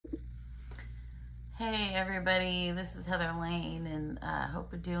Hey everybody, this is Heather Layne, and I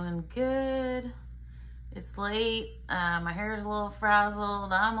hope you're doing good. It's late, my hair's a little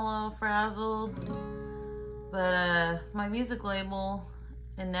frazzled, I'm a little frazzled, but my music label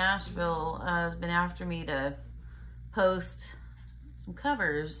in Nashville has been after me to post some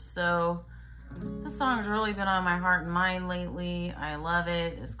covers, so this song's really been on my heart and mind lately. I love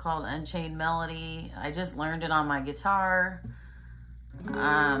it. It's called Unchained Melody. I just learned it on my guitar.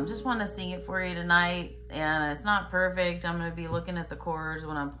 Just want to sing it for you tonight, and it's not perfect. I'm going to be looking at the chords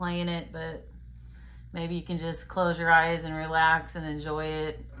when I'm playing it, but maybe you can just close your eyes and relax and enjoy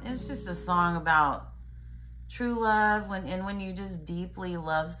it. It's just a song about true love, when you just deeply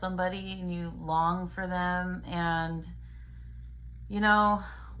love somebody and you long for them, and you know,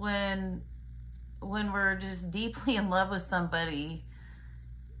 when we're just deeply in love with somebody,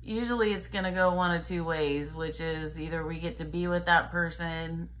 usually it's going to go one of two ways, which is either we get to be with that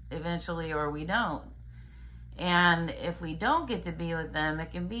person eventually or we don't. And if we don't get to be with them,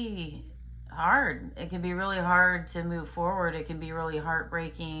 it can be hard. It can be really hard to move forward. It can be really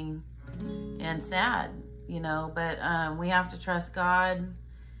heartbreaking and sad, you know, but we have to trust God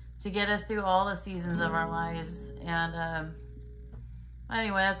to get us through all the seasons of our lives. And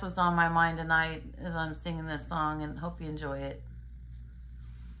anyway, that's what's on my mind tonight as I'm singing this song, and hope you enjoy it.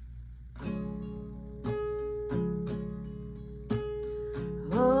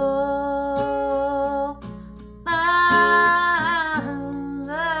 Oh, my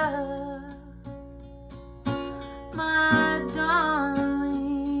love, my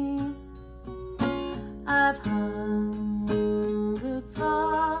darling, I've hungered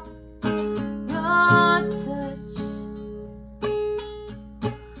for your touch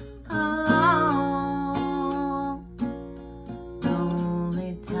a long,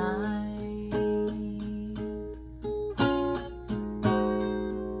 lonely time.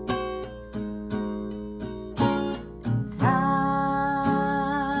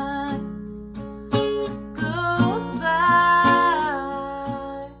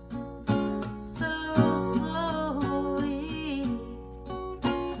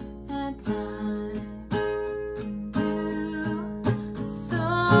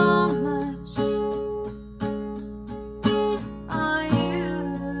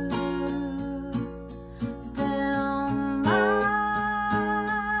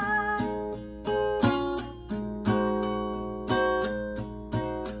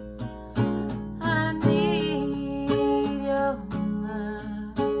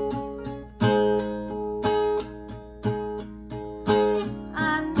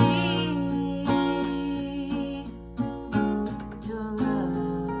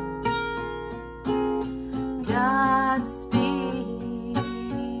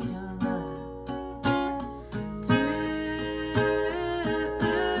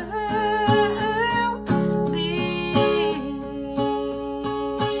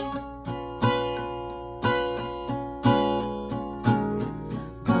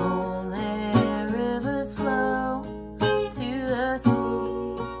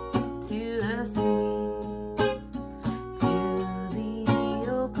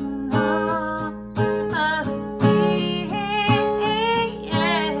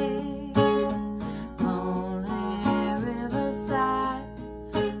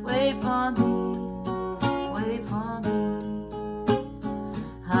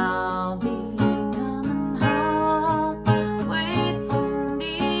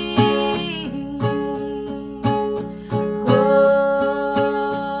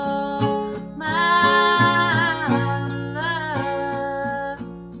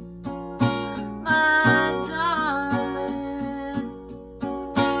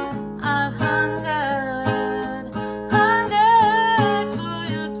 Hungered for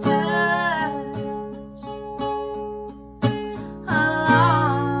your touch.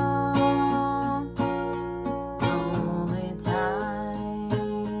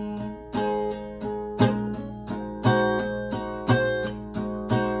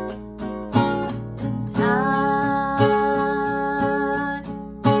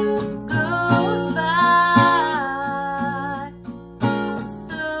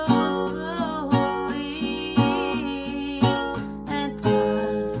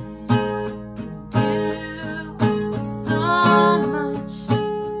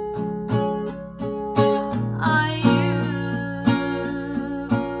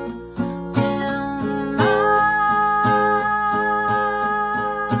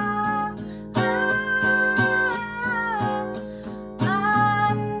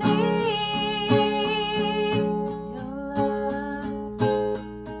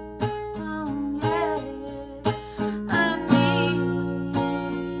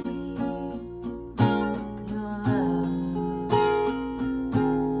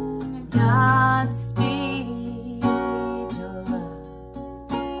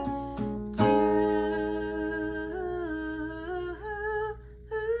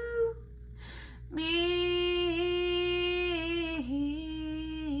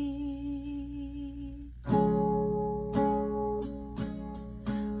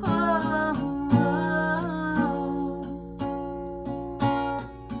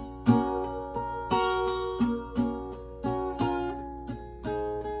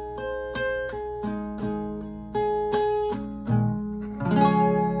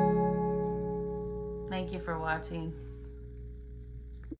 watching.